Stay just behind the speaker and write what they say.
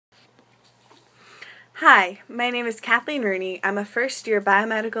Hi, my name is Kathleen Rooney. I'm a first-year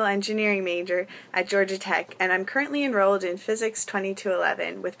biomedical engineering major at Georgia Tech, and I'm currently enrolled in Physics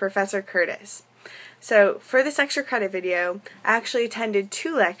 2211 with Professor Curtis. So, for this extra credit video, I actually attended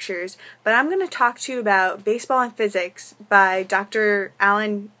 2 lectures, but I'm going to talk to you about Baseball and Physics by Dr.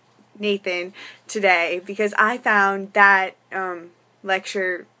 Alan Nathan today, because I found that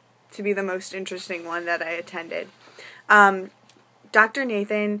lecture to be the most interesting one that I attended. Dr.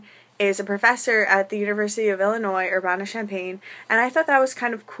 Nathan is a professor at the University of Illinois, Urbana-Champaign, and I thought that was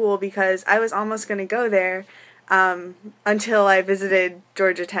kind of cool because I was almost going to go there until I visited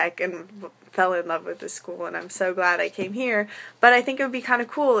Georgia Tech and fell in love with the school, and I'm so glad I came here. But I think it would be kind of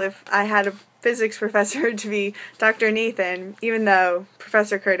cool if I had a physics professor to be Dr. Nathan, even though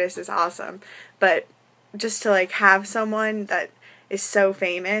Professor Curtis is awesome. But just to have someone that is so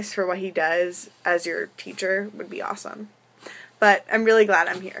famous for what he does as your teacher would be awesome. But I'm really glad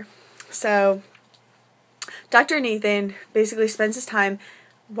I'm here. So, Dr. Nathan basically spends his time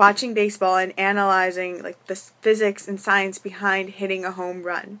watching baseball and analyzing the physics and science behind hitting a home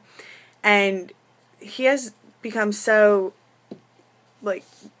run. And he has become so,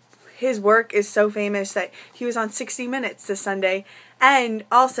 his work is so famous that he was on 60 Minutes this Sunday. And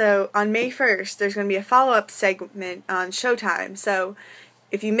also, on May 1st, there's going to be a follow-up segment on Showtime. So,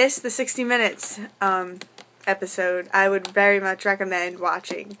 if you missed the 60 Minutes episode, I would very much recommend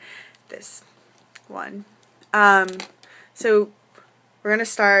watching this one. So we're going to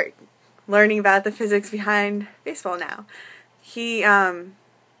start learning about the physics behind baseball now.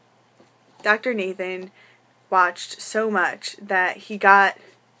 Dr. Nathan watched so much that he got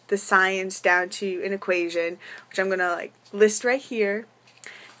the science down to an equation, which I'm going to list right here.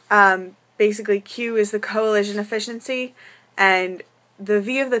 Basically, Q is the collision efficiency, and the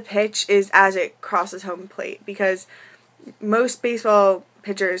V of the pitch is as it crosses home plate, because most baseball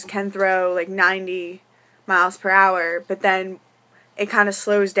pitchers can throw 90 miles per hour, but then it kind of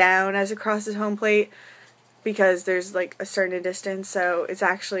slows down as it crosses home plate because there's a certain distance, so it's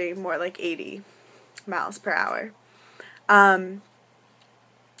actually more 80 miles per hour. And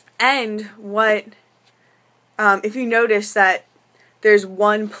if you notice that there's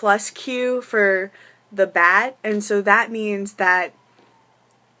 1 plus Q for the bat, and so that means that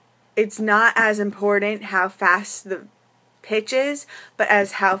it's not as important how fast the pitch is, but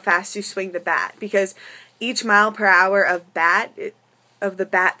as how fast you swing the bat, because each mile per hour of the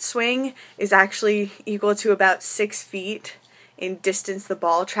bat swing is actually equal to about 6 feet in distance the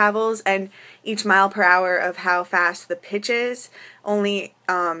ball travels, and each mile per hour of how fast the pitch is only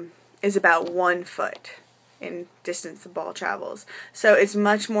is about 1 foot in distance the ball travels. So it's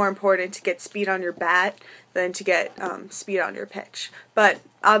much more important to get speed on your bat than to get speed on your pitch. But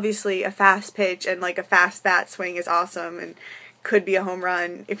obviously a fast pitch and a fast bat swing is awesome and could be a home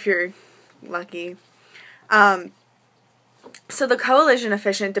run if you're lucky. So the collision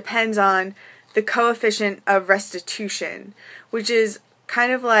efficient depends on the coefficient of restitution, which is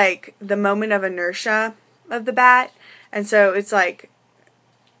kind of like the moment of inertia of the bat, and so it's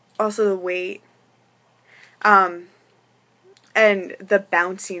also the weight and the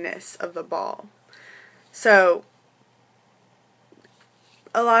bounciness of the ball. So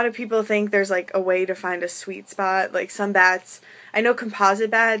a lot of people think there's a way to find a sweet spot. Some bats, I know composite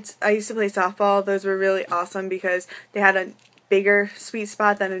bats, I used to play softball, those were really awesome because they had a bigger sweet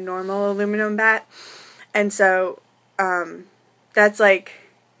spot than a normal aluminum bat. And so that's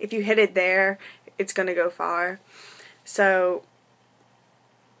if you hit it there, it's going to go far. So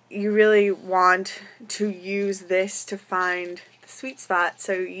you really want to use this to find the sweet spot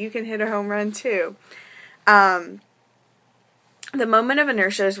so you can hit a home run too. The moment of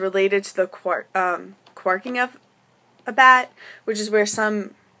inertia is related to the quarking of a bat, which is where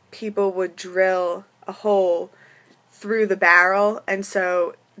some people would drill a hole through the barrel, and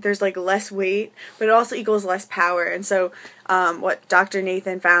so there's less weight, but it also equals less power. And so what Dr.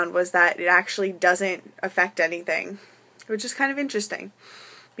 Nathan found was that it actually doesn't affect anything, which is kind of interesting,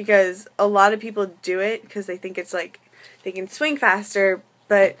 because a lot of people do it because they think it's they can swing faster,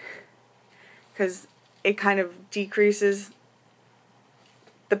 but because it kind of decreases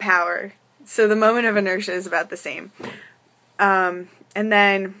the power. So the moment of inertia is about the same. And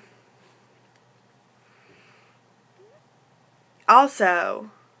then also,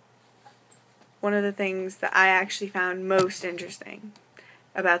 one of the things that I actually found most interesting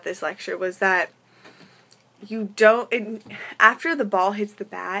about this lecture was that after the ball hits the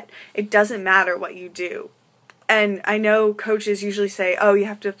bat, it doesn't matter what you do. And I know coaches usually say, oh, you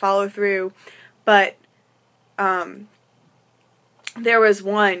have to follow through, but there was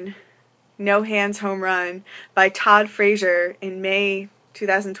one no-hands home run by Todd Frazier in May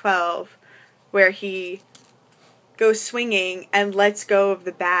 2012 where he goes swinging and lets go of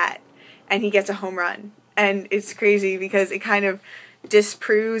the bat and he gets a home run. And it's crazy because it kind of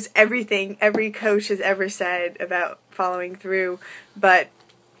disproves everything every coach has ever said about following through, but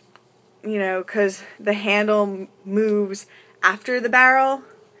you know, because the handle moves after the barrel,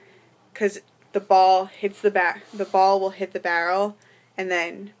 because the ball hits the ball will hit the barrel, and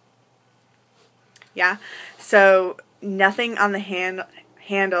then yeah, so nothing on the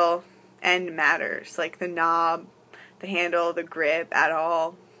handle end matters, like the knob, the handle, the grip at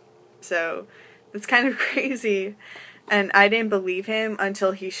all. So it's kind of crazy. And I didn't believe him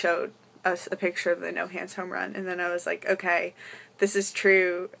until he showed us a picture of the no-hands home run. And then I was like, okay, this is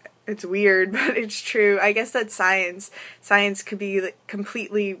true. It's weird, but it's true. I guess that's science. Science could be like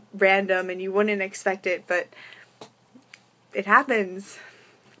completely random and you wouldn't expect it, but it happens.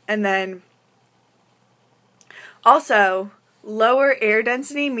 And then also, lower air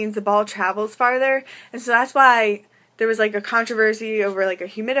density means the ball travels farther. And so that's why there was like a controversy over like a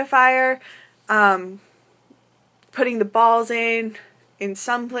humidifier, putting the balls in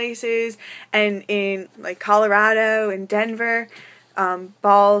some places, and in like Colorado and Denver,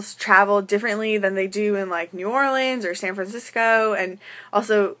 balls travel differently than they do in like New Orleans or San Francisco, and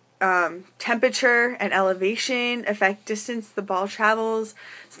also temperature and elevation affect distance the ball travels.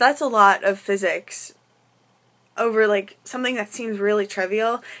 So that's a lot of physics over like something that seems really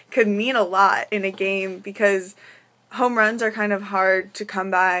trivial could mean a lot in a game, because home runs are kind of hard to come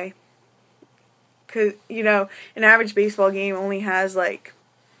by. Because, you know, an average baseball game only has like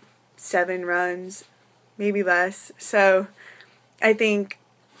 7 runs, maybe less. So I think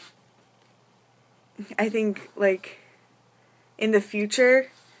like in the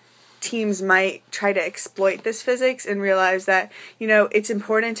future, teams might try to exploit this physics and realize that, you know, it's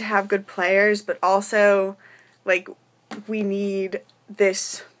important to have good players, but also like we need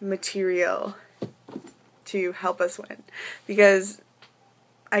this material to help us win. Because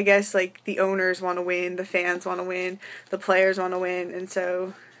I guess like the owners want to win, the fans want to win, the players want to win, and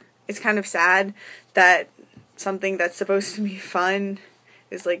so it's kind of sad that something that's supposed to be fun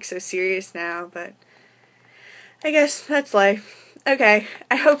is like so serious now, but I guess that's life. Okay,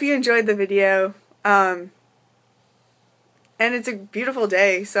 I hope you enjoyed the video, and it's a beautiful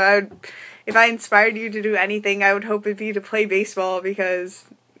day, so if I inspired you to do anything, I would hope it'd be to play baseball, because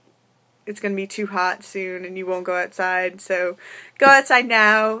it's going to be too hot soon and you won't go outside. So go outside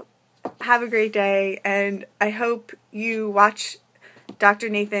now. Have a great day. And I hope you watch Dr.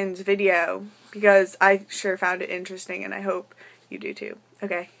 Nathan's video, because I sure found it interesting and I hope you do too.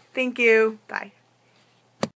 Okay. Thank you. Bye.